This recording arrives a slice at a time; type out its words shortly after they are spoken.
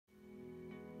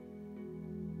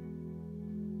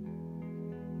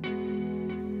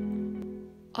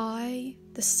I,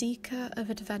 the seeker of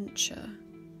adventure,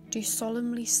 do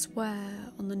solemnly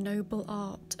swear on the noble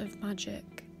art of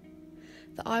magic,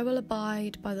 that I will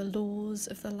abide by the laws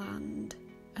of the land,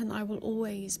 and I will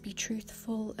always be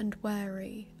truthful and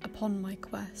wary upon my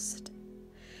quest,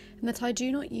 and that I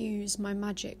do not use my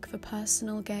magic for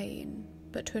personal gain,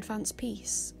 but to advance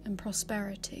peace and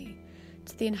prosperity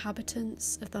to the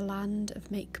inhabitants of the land of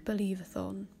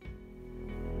Believathon.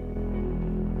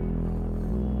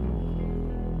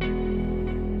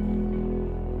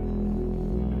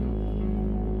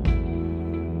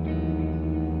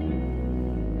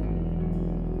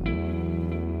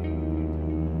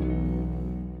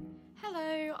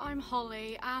 I'm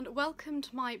Holly and welcome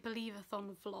to my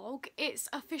Believathon vlog. It's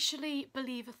officially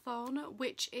Believathon,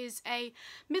 which is a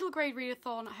middle grade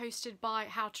readathon hosted by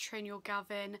How to Train Your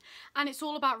Gavin, and it's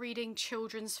all about reading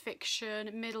children's fiction,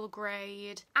 middle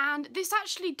grade. And this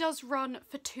actually does run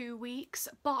for 2 weeks,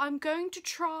 but I'm going to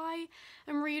try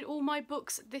and read all my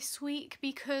books this week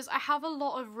because I have a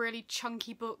lot of really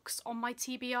chunky books on my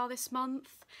TBR this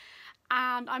month.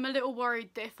 And I'm a little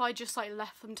worried that if I just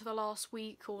left them to the last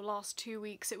week or last 2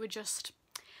 weeks,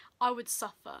 I would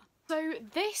suffer. So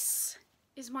this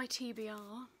is my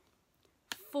TBR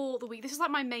for the week. This is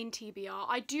my main TBR.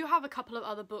 I do have a couple of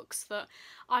other books that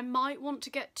I might want to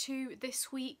get to this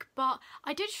week, but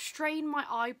I did strain my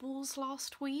eyeballs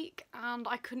last week and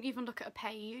I couldn't even look at a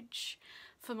page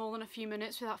for more than a few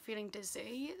minutes without feeling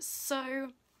dizzy.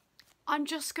 So I'm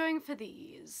just going for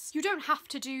these. You don't have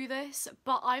to do this,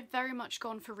 but I've very much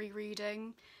gone for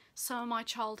rereading some of my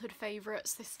childhood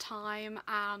favourites this time,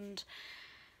 and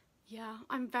yeah,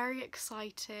 I'm very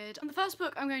excited. And the first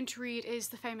book I'm going to read is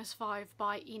The Famous Five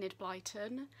by Enid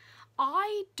Blyton.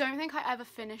 I don't think I ever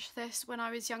finished this when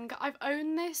I was younger. I've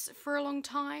owned this for a long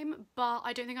time, but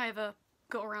I don't think I ever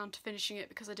got around to finishing it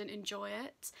because I didn't enjoy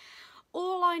it.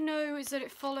 All I know is that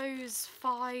it follows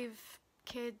 5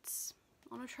 kids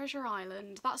on a treasure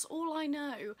island. That's all I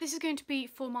know. This is going to be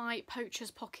for my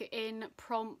Poacher's Pocket Inn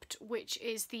prompt, which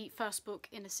is the first book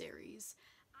in a series.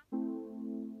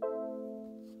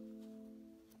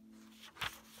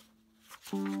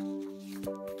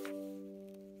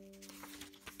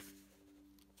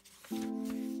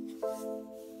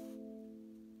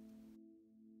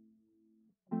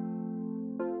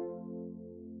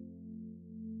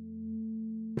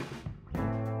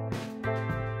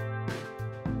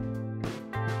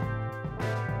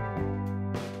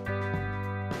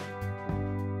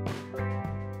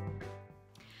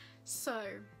 So,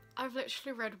 I've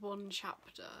literally read 1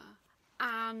 chapter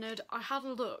and I had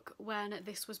a look when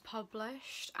this was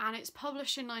published, and it's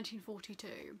published in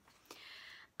 1942,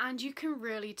 and you can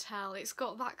really tell it's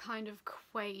got that kind of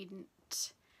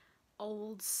quaint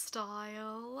old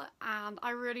style, and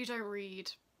I really don't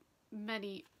read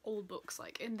many old books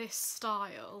in this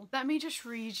style. Let me just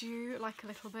read you a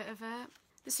little bit of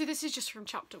it. So this is just from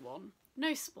chapter 1.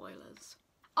 No spoilers.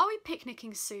 "Are we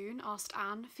picnicking soon?" asked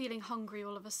Anne, feeling hungry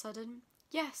all of a sudden.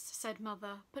 "Yes," said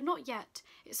Mother, "but not yet.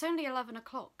 It's only 11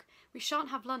 o'clock. We shan't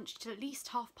have lunch till at least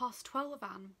 12:30,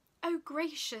 Anne." "Oh,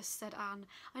 gracious," said Anne.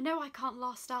 "I know I can't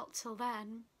last out till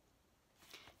then."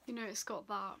 You know, it's got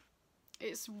that.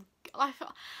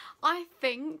 I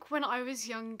think when I was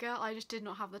younger, I just did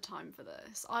not have the time for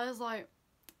this. I was like,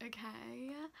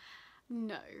 okay.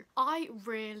 No, I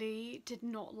really did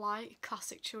not like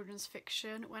classic children's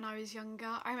fiction when I was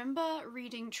younger. I remember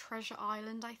reading Treasure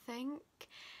Island, I think,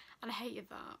 and I hated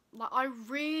that. I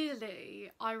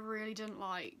really didn't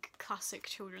like classic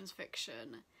children's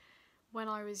fiction when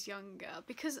I was younger,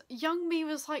 because young me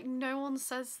was like, no one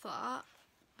says that,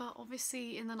 but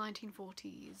obviously in the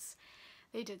 1940s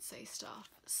they did say stuff.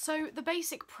 So the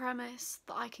basic premise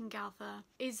that I can gather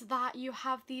is that you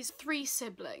have these 3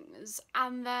 siblings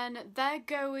and then they're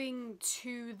going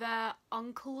to their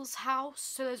uncle's house,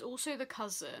 so there's also the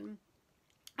cousin,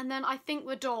 and then I think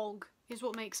the dog is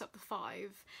what makes up the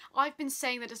 5. I've been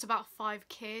saying that it's about 5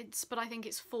 kids, but I think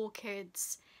it's 4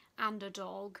 kids and a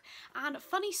dog. And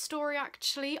funny story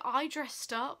actually, I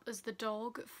dressed up as the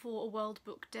dog for a World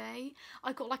Book Day.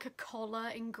 I got a collar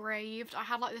engraved, I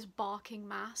had this barking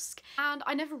mask, and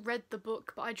I never read the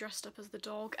book, but I dressed up as the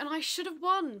dog and I should have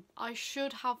won. I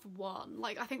should have won.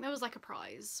 I think there was a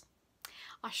prize.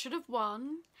 I should have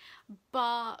won,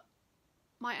 but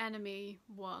my enemy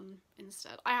won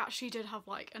instead. I actually did have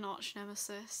an arch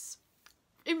nemesis.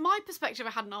 In my perspective, I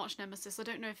had an arch nemesis. I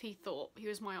don't know if he thought he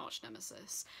was my arch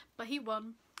nemesis, but he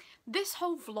won. This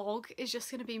whole vlog is just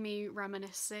going to be me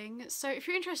reminiscing, so if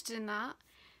you're interested in that,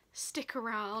 stick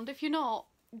around. If you're not,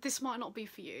 this might not be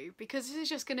for you, because this is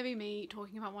just going to be me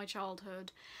talking about my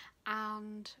childhood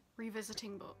and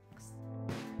revisiting books.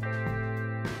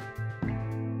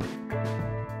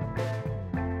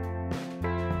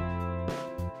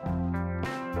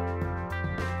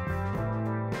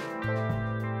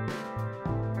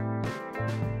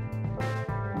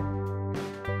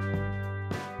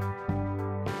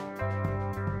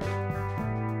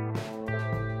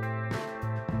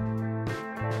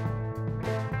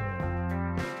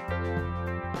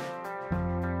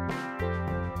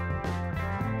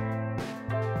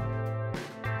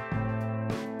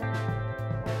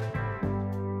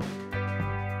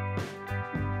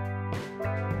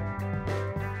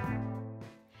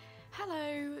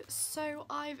 So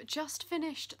I've just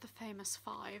finished The Famous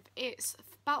Five. It's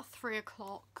about 3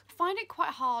 o'clock. I find it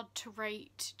quite hard to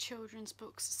rate children's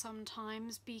books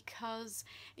sometimes because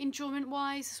enjoyment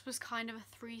wise this was kind of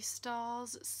a 3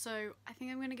 stars, so I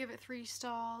think I'm going to give it 3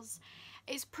 stars.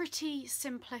 It's pretty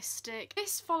simplistic.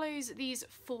 This follows these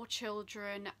 4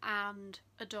 children and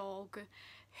a dog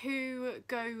who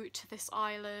go to this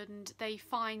island. They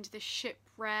find this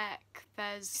shipwreck.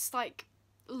 There's like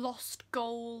lost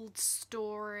gold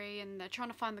story and they're trying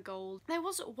to find the gold. There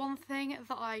was one thing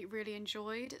that I really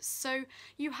enjoyed. So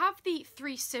you have the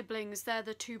 3 siblings, they're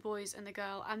the 2 boys and the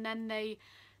girl, and then they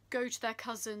go to their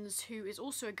cousins who is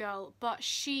also a girl, but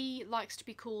she likes to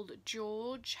be called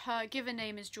George. Her given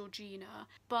name is Georgina,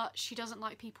 but she doesn't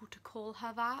like people to call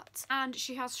her that. And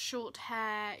she has short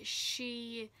hair.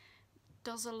 She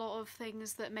does a lot of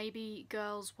things that maybe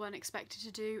girls weren't expected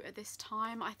to do at this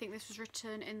time. I think this was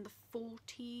written in the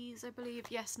 40s, I believe.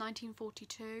 Yes,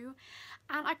 1942.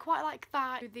 And I quite like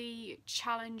that, the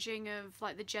challenging of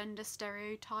like the gender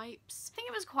stereotypes. I think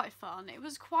it was quite fun. It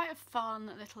was quite a fun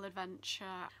little adventure.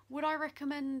 Would I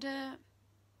recommend it?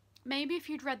 Maybe if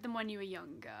you'd read them when you were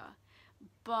younger,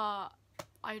 but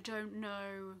I don't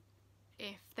know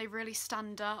if they really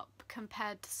stand up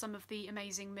compared to some of the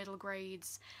amazing middle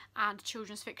grades and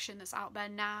children's fiction that's out there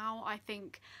now. I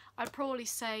think I'd probably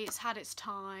say it's had its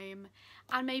time,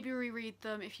 and maybe reread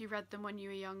them if you read them when you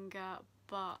were younger,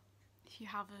 but if you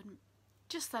haven't,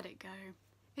 just let it go.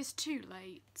 It's too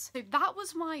late. So that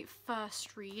was my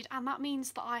first read, and that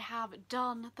means that I have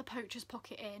done The Poacher's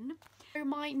Pocket Inn. So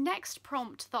my next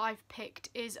prompt that I've picked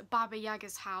is Baba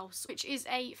Yaga's House, which is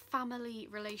a family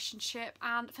relationship,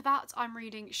 and for that I'm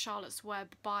reading Charlotte's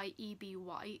Web by E.B.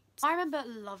 White. I remember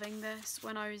loving this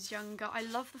when I was younger. I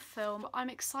love the film. I'm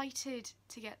excited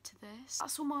to get to this.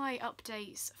 That's all my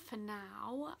updates for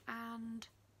now, and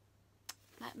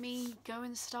let me go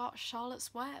and start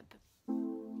Charlotte's Web.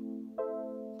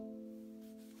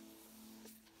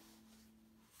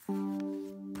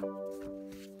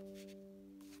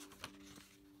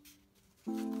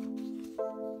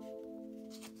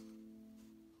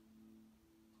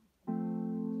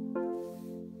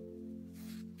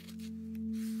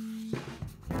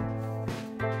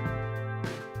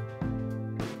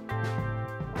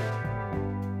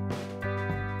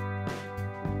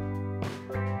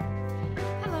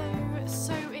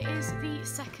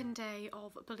 Day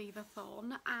of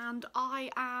Believathon, and I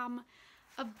am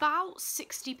about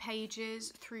 60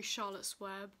 pages through Charlotte's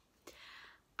Web,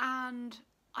 and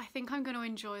I think I'm going to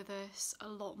enjoy this a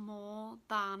lot more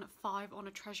than 5 on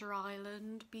a Treasure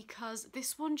Island, because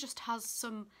this one just has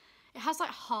some, it has like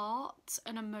heart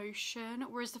and emotion,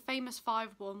 whereas the Famous Five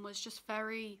one was just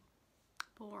very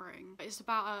boring. It's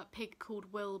about a pig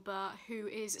called Wilbur who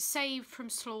is saved from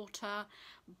slaughter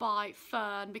by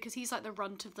Fern because he's like the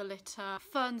runt of the litter.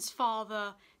 Fern's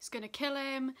father is gonna kill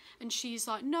him and she's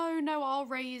like, no, I'll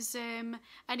raise him,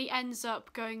 and he ends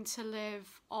up going to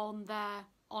live on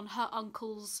her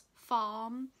uncle's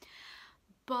farm.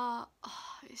 But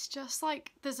it's just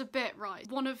like, there's a bit, right,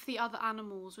 one of the other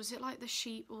animals, was it like the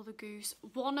sheep or the goose?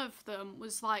 One of them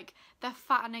was like, they're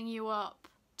fattening you up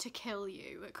to kill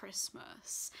you at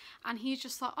Christmas, and he's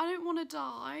just like, I don't want to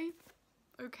die.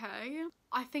 Okay.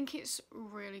 I think it's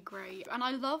really great, and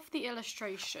I love the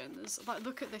illustrations. Like,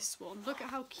 look at this one, look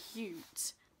at how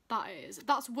cute that is.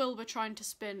 That's Wilbur trying to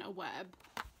spin a web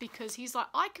because he's like,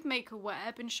 I could make a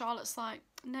web, and Charlotte's like,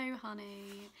 no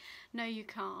honey, no you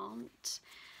can't.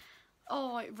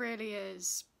 Oh, it really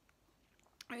is.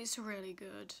 It's really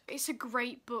good. It's a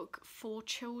great book for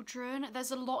children.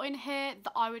 There's a lot in here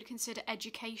that I would consider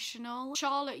educational.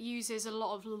 Charlotte uses a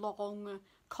lot of long,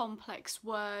 complex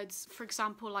words, for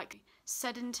example, like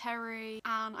sedentary,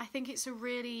 and I think it's a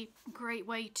really great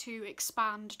way to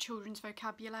expand children's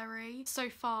vocabulary. So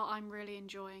far, I'm really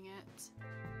enjoying it.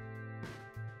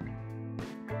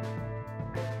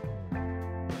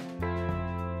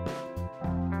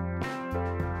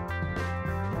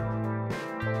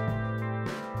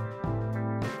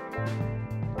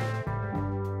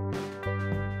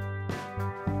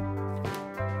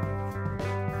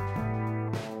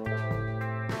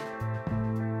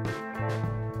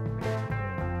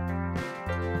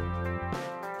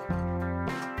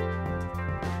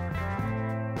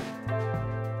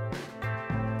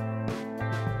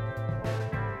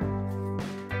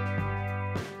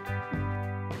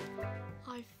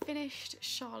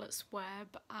 Charlotte's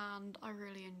Web and I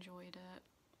really enjoyed it.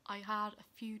 I had a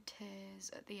few tears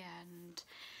at the end,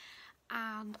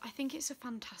 and I think it's a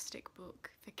fantastic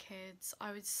book for kids.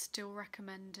 I would still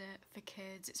recommend it for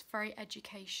kids. It's very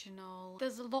educational.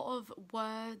 There's a lot of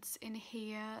words in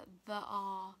here that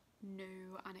are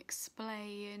new and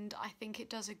explained. I think it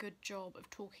does a good job of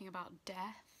talking about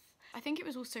death. I think it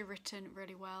was also written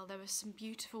really well. There were some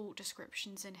beautiful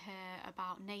descriptions in here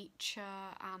about nature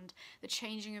and the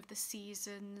changing of the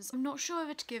seasons. I'm not sure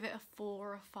whether to give it a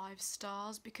 4 or 5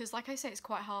 stars because, like I say, it's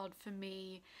quite hard for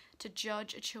me to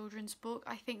judge a children's book.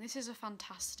 I think this is a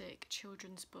fantastic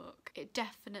children's book. It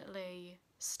definitely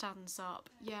stands up.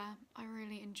 Yeah, I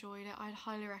really enjoyed it. I'd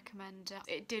highly recommend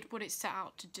it. It did what it set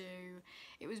out to do.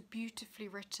 It was beautifully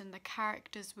written, the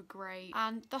characters were great,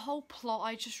 and the whole plot,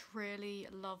 I just really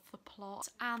love the plot.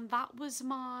 And that was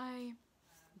my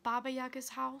Baba Yaga's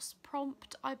house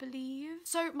prompt, I believe.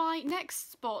 So my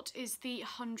next spot is the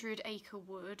 100 Acre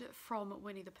Wood from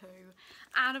Winnie the Pooh.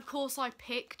 And of course I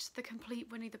picked the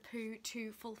complete Winnie the Pooh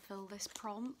to fulfill this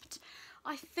prompt.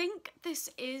 I think this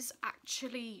is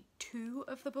actually 2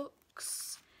 of the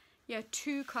books. Yeah,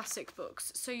 2 classic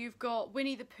books. So you've got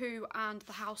Winnie the Pooh and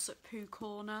The House at Pooh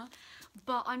Corner,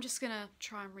 but I'm just gonna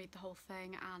try and read the whole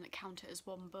thing and count it as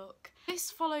 1 book. This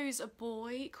follows a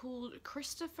boy called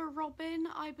Christopher Robin,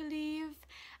 I believe,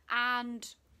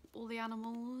 and all the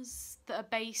animals that are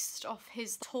based off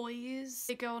his toys.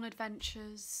 They go on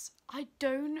adventures. I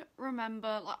don't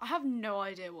remember, like, I have no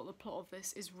idea what the plot of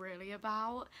this is really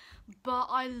about, but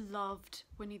I loved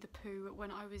Winnie the Pooh when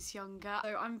I was younger,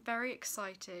 so I'm very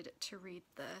excited to read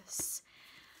this.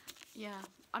 Yeah,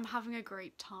 I'm having a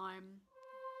great time.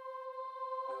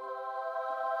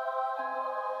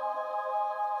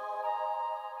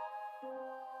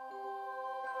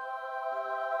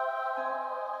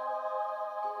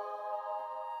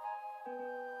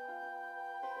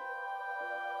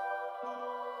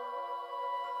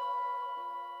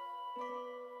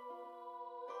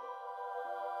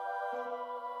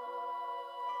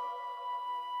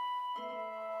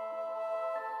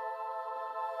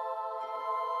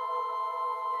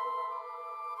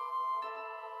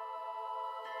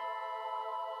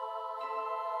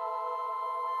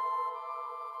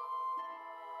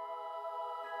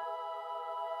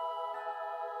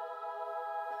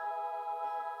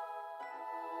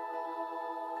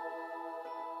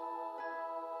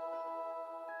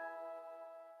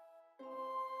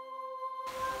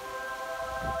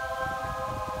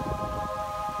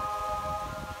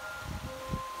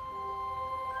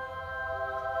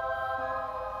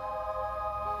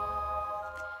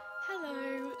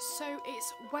 So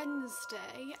it's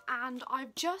Wednesday and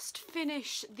I've just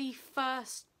finished the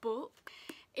first book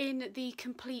in the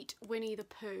complete Winnie the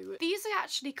Pooh. These are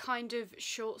actually kind of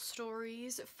short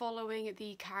stories following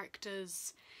the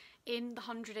characters in the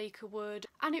 100 Acre Wood,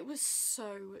 and it was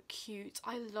so cute.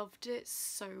 I loved it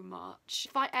so much.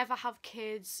 If I ever have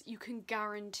kids, you can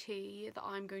guarantee that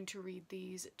I'm going to read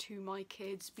these to my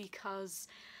kids because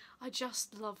I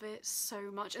just love it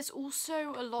so much. There's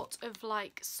also a lot of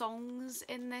like songs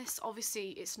in this. Obviously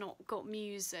it's not got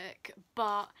music,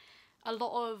 but a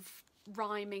lot of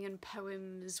rhyming and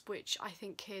poems, which I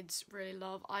think kids really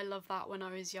love. I love that when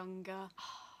I was younger.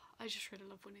 I just really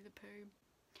love Winnie the Pooh.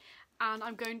 And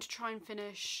I'm going to try and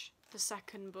finish the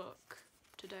second book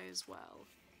today as well.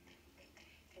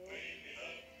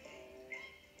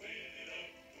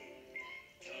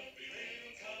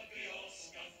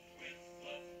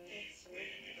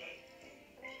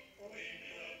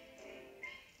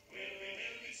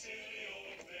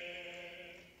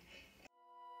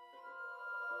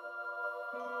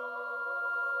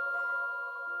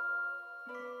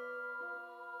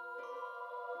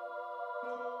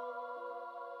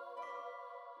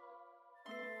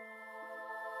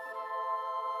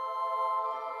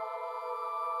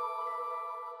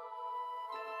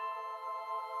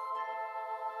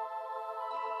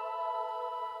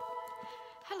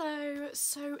 Hello,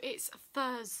 so it's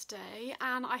Thursday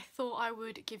and I thought I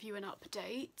would give you an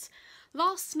update.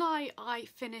 Last night I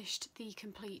finished the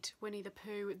complete Winnie the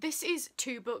Pooh. This is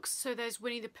 2 books, so there's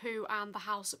Winnie the Pooh and The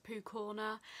House at Pooh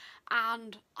Corner,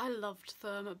 and I loved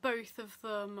them. Both of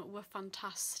them were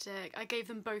fantastic. I gave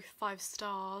them both 5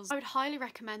 stars. I would highly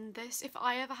recommend this. If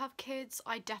I ever have kids,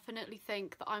 I definitely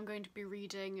think that I'm going to be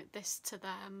reading this to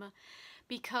them,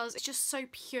 because it's just so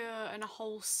pure and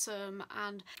wholesome,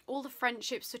 and all the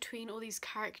friendships between all these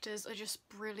characters are just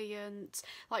brilliant.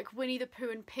 Like Winnie the Pooh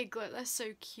and Piglet, they're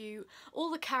so cute.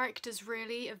 All the characters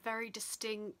really are very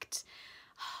distinct.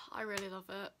 I really love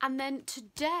it. And then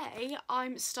today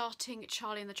I'm starting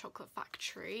Charlie and the Chocolate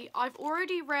Factory. I've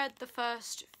already read the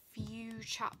first few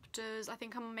chapters. I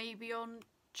think I'm maybe on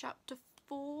chapter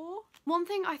 4. One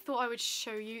thing I thought I would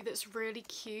show you that's really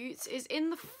cute is in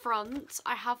the front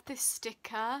I have this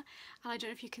sticker, and I don't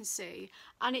know if you can see,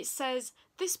 and it says,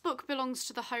 "This book belongs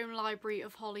to the Home Library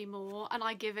of Hollymore and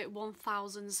I give it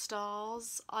 1000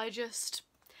 stars."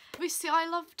 Obviously, I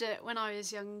loved it when I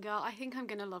was younger. I think I'm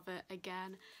gonna love it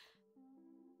again.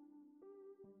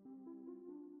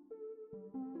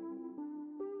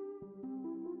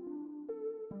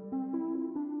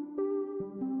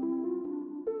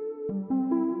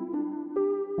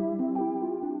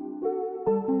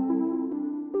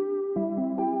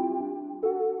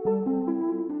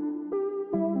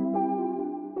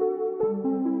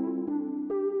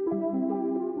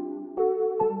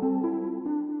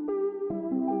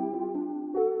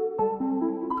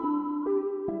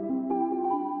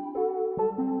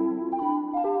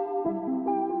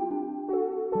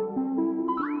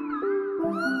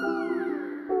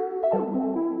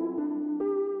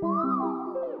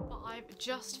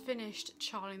 Just finished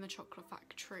Charlie and the Chocolate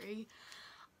Factory.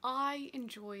 I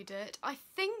enjoyed it. I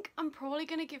think I'm probably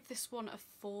going to give this one a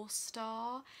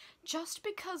 4-star just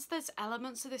because there's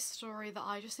elements of this story that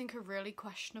I just think are really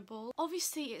questionable.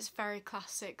 Obviously it's very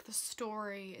classic, the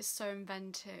story is so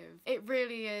inventive. It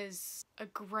really is a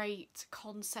great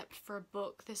concept for a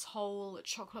book, this whole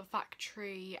chocolate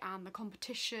factory and the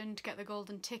competition to get the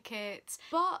golden ticket.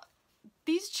 But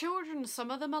these children,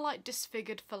 some of them are like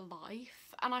disfigured for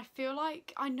life, and I feel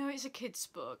like, I know it's a kid's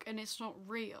book and it's not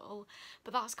real,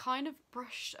 but that's kind of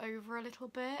brushed over a little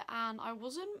bit and I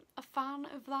wasn't a fan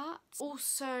of that.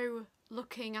 Also,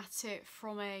 looking at it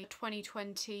from a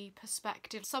 2020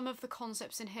 perspective, some of the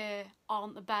concepts in here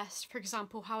aren't the best. For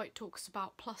example, how it talks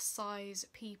about plus size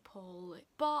people,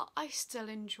 but I still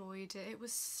enjoyed it. It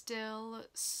was still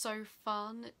so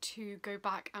fun to go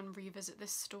back and revisit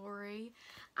this story.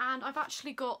 And I've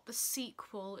actually got the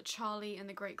sequel, Charlie and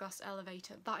the Great Glass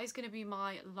Elevator. That is going to be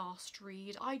my last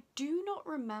read. I do not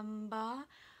remember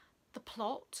the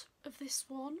plot of this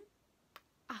one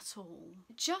at all.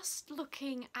 Just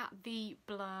looking at the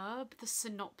blurb, the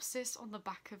synopsis on the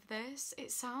back of this, it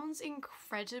sounds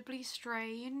incredibly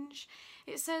strange.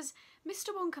 It says, Mr.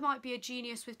 Wonka might be a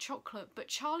genius with chocolate, but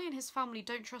Charlie and his family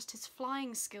don't trust his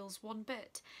flying skills one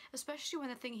bit, especially when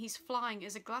the thing he's flying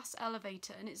is a glass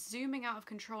elevator and it's zooming out of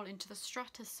control into the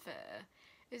stratosphere.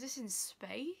 Is this in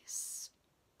space?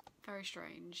 Very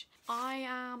strange. I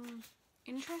am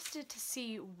interested to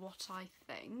see what I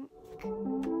think.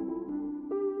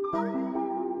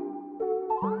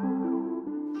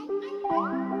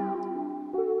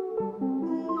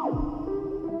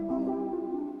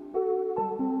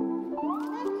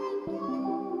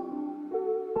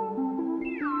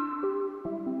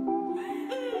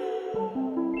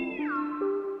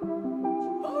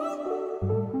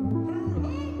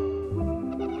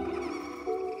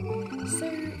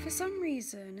 For some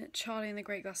reason, Charlie and the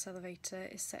Great Glass Elevator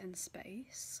is set in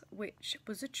space, which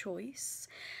was a choice.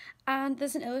 And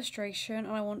there's an illustration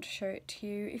and I want to show it to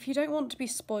you. If you don't want to be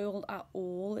spoiled at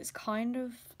all, it's kind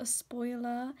of a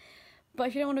spoiler. But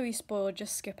if you don't want to be spoiled,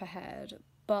 just skip ahead.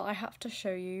 But I have to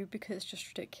show you because it's just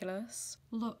ridiculous.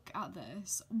 Look at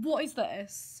this. What is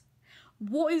this?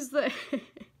 What is this?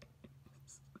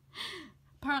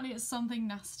 Apparently it's something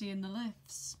nasty in the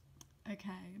lifts.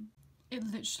 Okay. It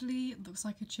literally looks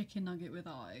like a chicken nugget with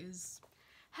eyes.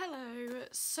 Hello,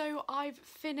 so I've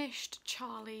finished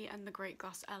Charlie and the Great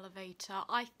Glass Elevator.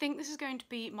 I think this is going to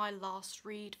be my last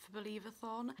read for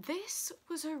Believathon. This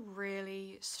was a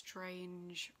really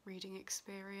strange reading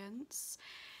experience.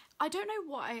 I don't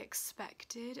know what I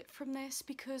expected from this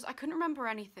because I couldn't remember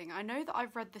anything. I know that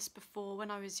I've read this before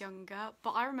when I was younger,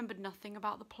 but I remembered nothing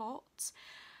about the plot.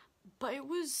 But it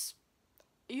was...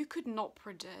 you could not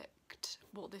predict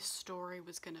what this story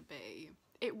was gonna be.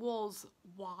 It was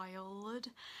wild,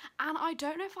 and I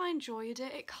don't know if I enjoyed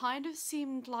it. It kind of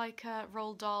seemed like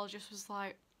Roald Dahl just was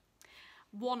like,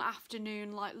 one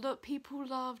afternoon, like, look, people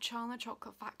love Charlie and the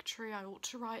Chocolate Factory, I ought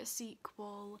to write a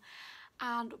sequel,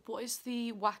 and what is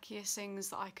the wackiest things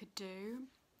that I could do?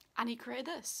 And he created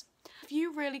this. If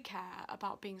you really care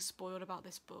about being spoiled about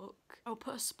this book, I'll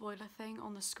put a spoiler thing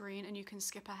on the screen and you can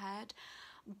skip ahead.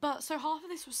 But so half of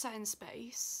this was set in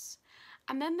space,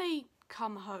 and then they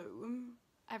come home,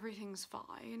 everything's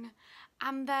fine,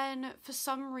 and then for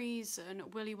some reason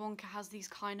Willy Wonka has these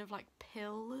kind of like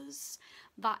pills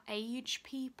that age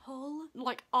people,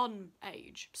 like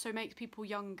unage, so make people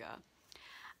younger.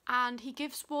 And he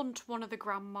gives one to one of the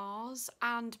grandmas,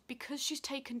 and because she's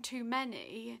taken too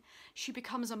many, she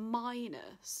becomes a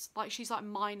minus, like she's like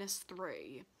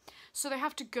 -3. So they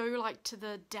have to go like to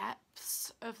the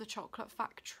depths of the chocolate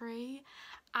factory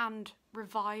and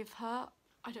revive her.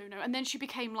 I don't know. And then she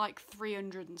became like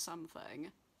 300 and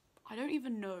something. I don't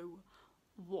even know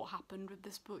what happened with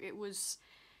this book. It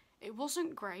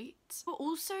wasn't great. But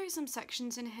also some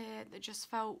sections in here that just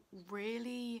felt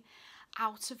really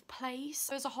out of place.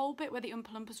 There's a whole bit where the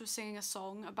Oompa Loompas were singing a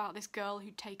song about this girl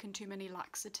who'd taken too many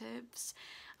laxatives,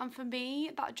 and for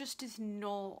me that just is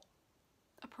not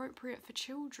appropriate for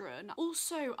children.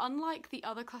 Also, unlike the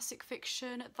other classic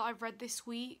fiction that I've read this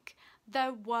week,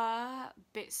 there were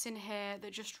bits in here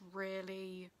that just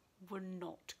really were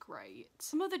not great.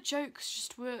 Some of the jokes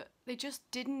they just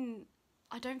didn't,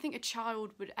 I don't think a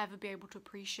child would ever be able to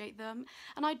appreciate them.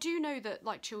 And I do know that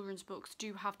like children's books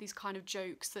do have these kind of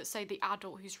jokes that say the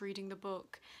adult who's reading the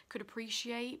book could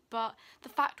appreciate, but the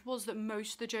fact was that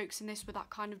most of the jokes in this were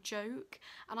that kind of joke,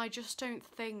 and I just don't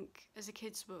think as a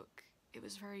kid's book it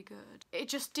was very good. It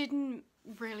just didn't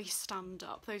really stand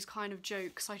up. Those kind of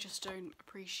jokes I just don't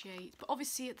appreciate. But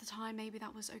obviously at the time maybe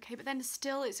that was okay, but then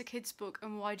still it's a kid's book,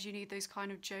 and why do you need those kind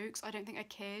of jokes? I don't think a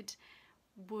kid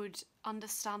would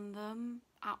understand them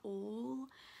at all.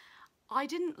 I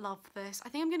didn't love this. I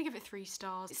think I'm gonna give it 3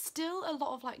 stars. It's still a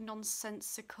lot of like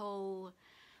nonsensical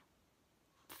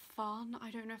fun.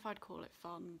 I don't know if I'd call it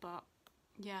fun, but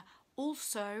yeah.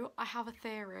 Also, I have a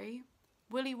theory.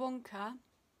 Willy Wonka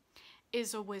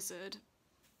is a wizard.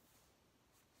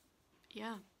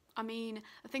 Yeah. I mean,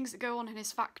 the things that go on in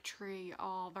his factory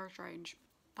are very strange.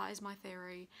 That is my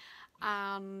theory.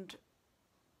 And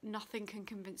nothing can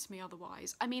convince me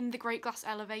otherwise. I mean, the Great Glass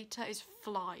Elevator is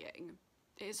flying.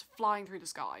 It is flying through the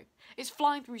sky. It's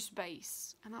flying through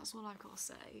space. And that's all I've got to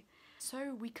say.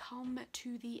 So we come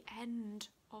to the end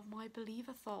of my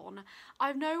Believathon.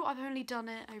 I know I've only done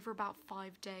it over about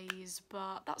 5 days,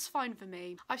 but that's fine for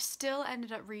me. I've still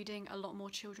ended up reading a lot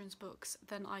more children's books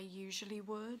than I usually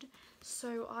would.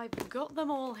 So I've got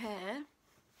them all here,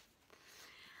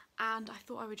 and I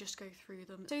thought I would just go through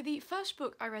them. So the first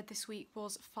book I read this week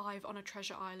was 5 on a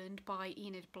Treasure Island by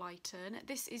Enid Blyton.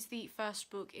 This is the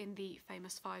first book in the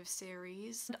famous 5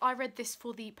 series. And I read this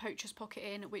for the Poacher's Pocket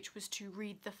Inn, which was to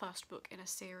read the first book in a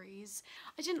series.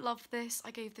 I didn't love this.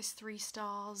 I gave this 3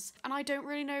 stars. And I don't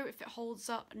really know if it holds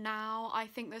up now. I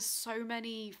think there's so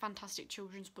many fantastic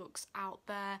children's books out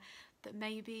there that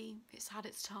maybe it's had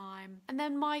its time. And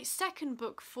then my second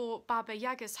book for Baba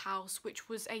Yaga's House, which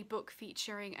was a book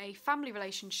featuring a family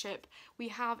relationship, we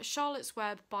have Charlotte's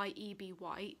Web by E.B.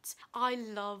 White. I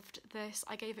loved this.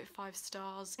 I gave it 5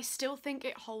 stars. I still think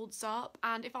it holds up,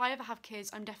 and if I ever have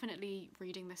kids, I'm definitely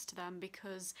reading this to them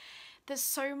because there's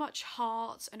so much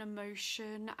heart and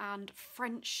emotion and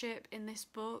friendship in this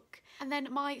book. And then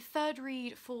my third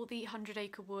read for the 100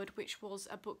 Acre Wood, which was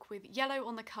a book with yellow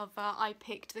on the cover, I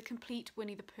picked The Complete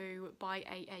Winnie the Pooh by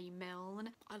A.A. Milne.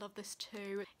 I love this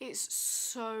too. It's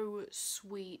so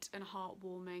sweet and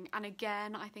heartwarming, and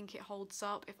again, I think it holds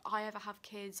up. If I ever have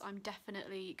kids, I'm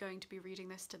definitely going to be reading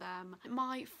this to them.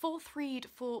 My fourth read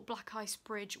for Black Ice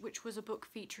Bridge, which was a book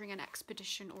featuring an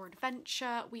expedition or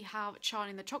adventure, we have Charlie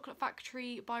and the Chocolate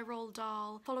Factory by Roald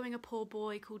Dahl, following a poor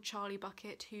boy called Charlie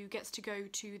Bucket who gets to go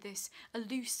to this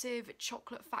elusive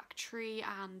chocolate factory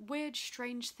and weird,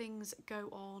 strange things go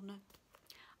on.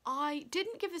 I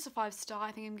didn't give this a 5 star,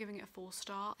 I think I'm giving it a 4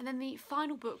 star. And then the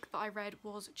final book that I read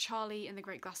was Charlie and the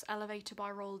Great Glass Elevator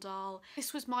by Roald Dahl.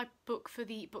 This was my book for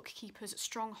the bookkeeper's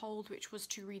Stronghold, which was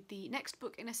to read the next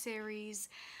book in a series.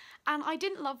 And I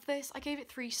didn't love this. I gave it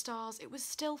 3 stars. It was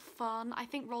still fun. I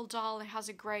think Roald Dahl has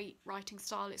a great writing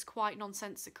style. It's quite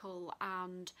nonsensical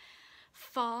and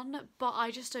fun, but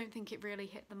I just don't think it really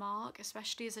hit the mark,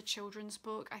 especially as a children's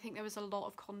book. I think there was a lot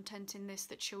of content in this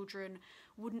that children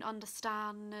wouldn't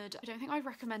understand. I don't think I'd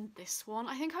recommend this one.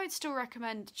 I think I'd still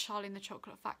recommend Charlie and the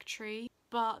Chocolate Factory,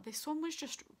 but this one was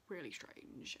just really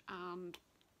strange and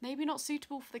maybe not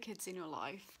suitable for the kids in your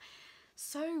life.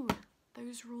 So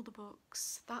those are all the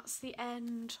books. That's the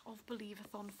end of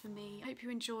Believathon for me. I hope you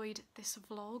enjoyed this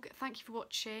vlog. Thank you for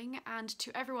watching, and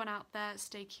to everyone out there,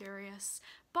 stay curious.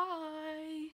 Bye!